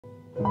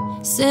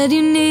Said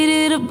you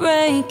needed a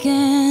break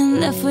and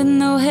left with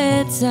no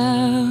heads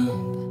up.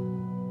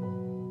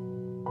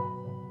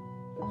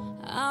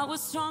 I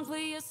was strong for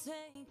your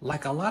sake.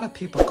 Like, a lot of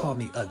people call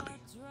me ugly.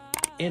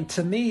 And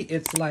to me,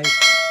 it's like,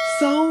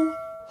 so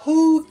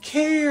who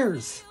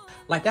cares?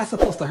 Like, that's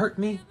supposed to hurt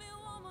me?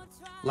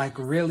 Like,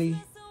 really?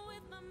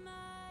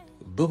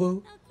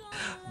 Boo-boo?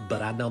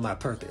 But I know my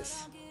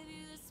purpose.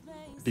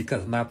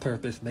 Because my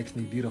purpose makes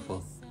me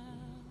beautiful.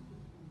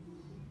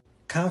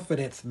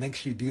 Confidence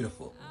makes you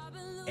beautiful.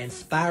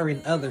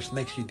 Inspiring others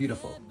makes you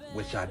beautiful,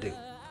 which I do.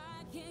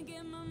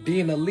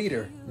 Being a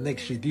leader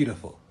makes you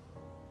beautiful.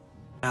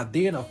 Now,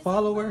 being a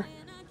follower,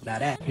 now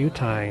that. A few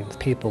times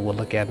people will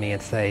look at me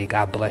and say,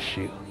 God bless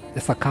you.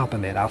 It's a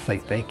compliment. I'll say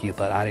thank you,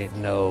 but I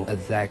didn't know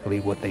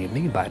exactly what they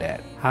mean by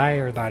that. Hi,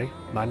 everybody.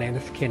 My name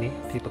is Kenny.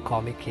 People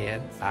call me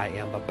Ken. I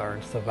am a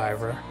burn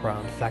survivor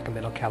from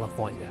Sacramento,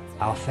 California.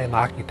 I'll say my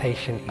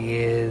occupation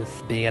is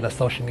being a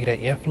social media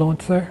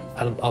influencer,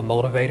 a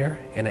motivator,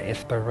 and an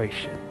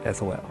inspiration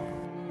as well.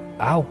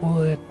 I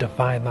would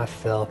define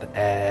myself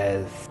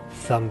as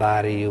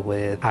somebody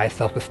with high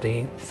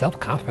self-esteem,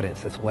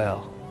 self-confidence as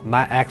well.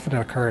 My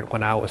accident occurred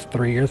when I was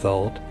 3 years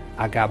old.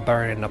 I got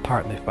burned in an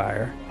apartment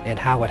fire, and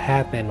how it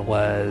happened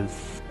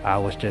was I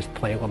was just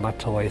playing with my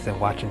toys and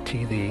watching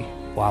TV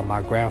while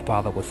my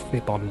grandfather was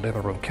asleep on the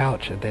living room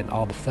couch, and then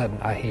all of a sudden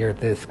I hear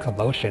this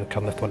commotion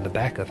coming from the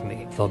back of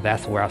me. So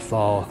that's where I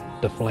saw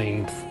the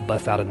flames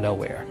bust out of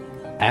nowhere.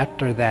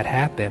 After that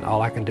happened,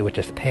 all I can do is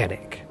just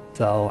panic.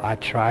 So I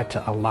tried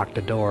to unlock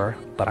the door,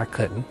 but I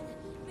couldn't.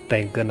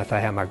 Thank goodness I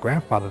had my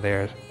grandfather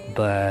there,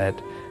 but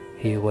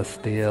he was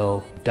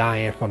still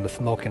dying from the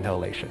smoke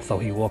inhalation, so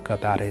he woke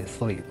up out of his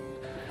sleep.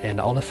 And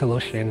the only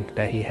solution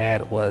that he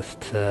had was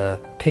to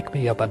pick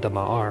me up under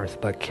my arms,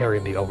 but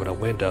carry me over the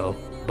window.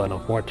 But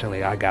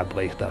unfortunately, I got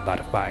blazed up by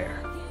the fire.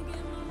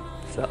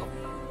 So,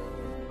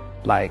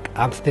 like,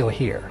 I'm still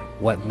here.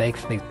 What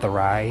makes me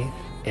thrive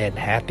and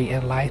happy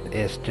in life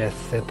is just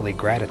simply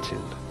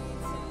gratitude.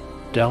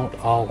 Don't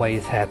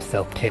always have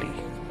self-pity.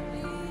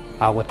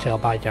 I would tell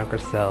my younger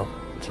self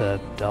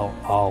to don't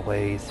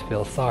always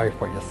feel sorry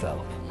for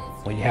yourself.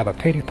 When you have a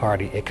pity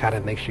party, it kind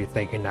of makes you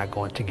think you're not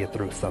going to get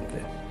through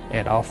something.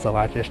 And also,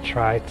 I just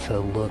try to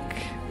look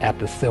at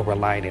the silver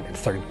lining in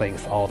certain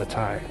things all the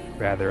time,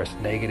 whether it's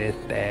negative,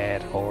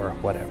 bad, or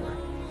whatever.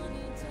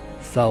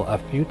 So a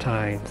few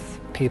times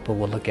people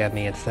will look at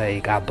me and say,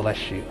 God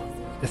bless you.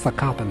 It's a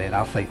compliment.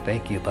 I'll say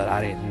thank you, but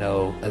I didn't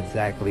know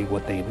exactly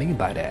what they mean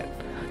by that.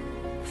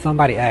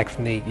 Somebody asked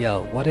me,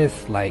 yo, what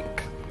is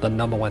like the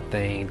number one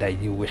thing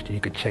that you wish you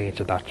could change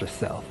about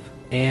yourself?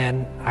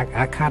 And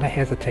I kind of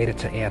hesitated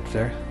to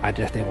answer. I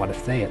just didn't want to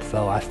say it,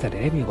 so I said it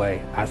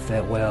anyway. I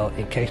said, well,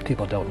 in case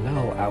people don't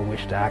know, I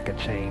wish that I could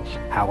change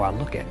how I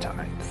look at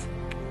times.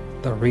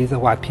 The reason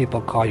why people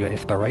call you an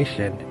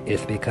inspiration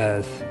is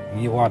because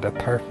you are the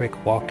perfect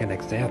walking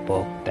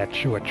example that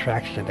true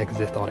attraction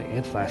exists on the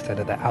inside instead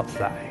of the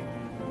outside.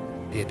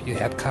 If you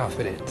have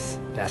confidence,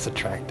 that's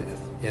attractive.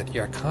 If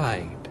you're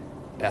kind,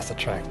 that's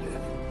attractive.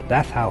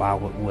 That's how I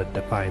would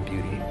define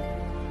beauty.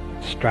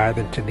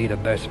 Striving to be the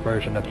best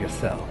version of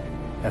yourself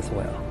as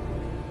well.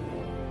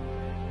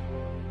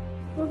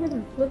 Go ahead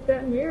and flip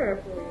that mirror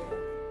for you.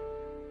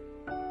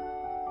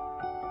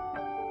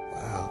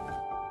 Wow.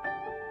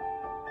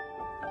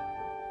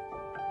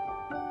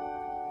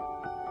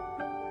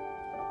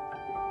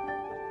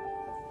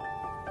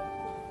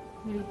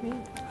 What do you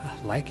think?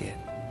 I like it.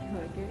 You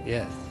like it?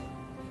 Yes,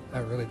 I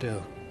really do.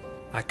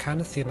 I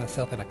kind of see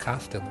myself in a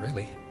costume,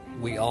 really.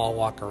 We all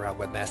walk around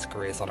with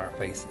masquerades on our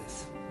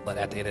faces. But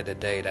at the end of the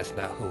day, that's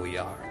not who we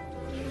are.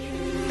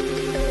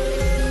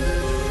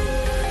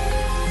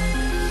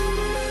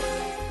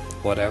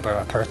 Whatever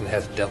a person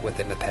has dealt with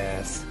in the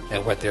past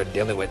and what they're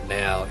dealing with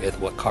now is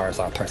what carves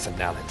our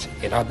personality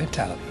and our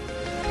mentality.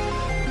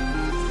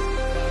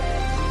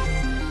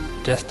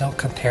 Just don't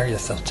compare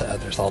yourself to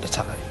others all the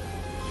time.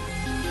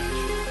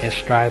 And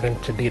striving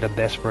to be the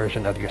best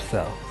version of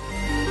yourself.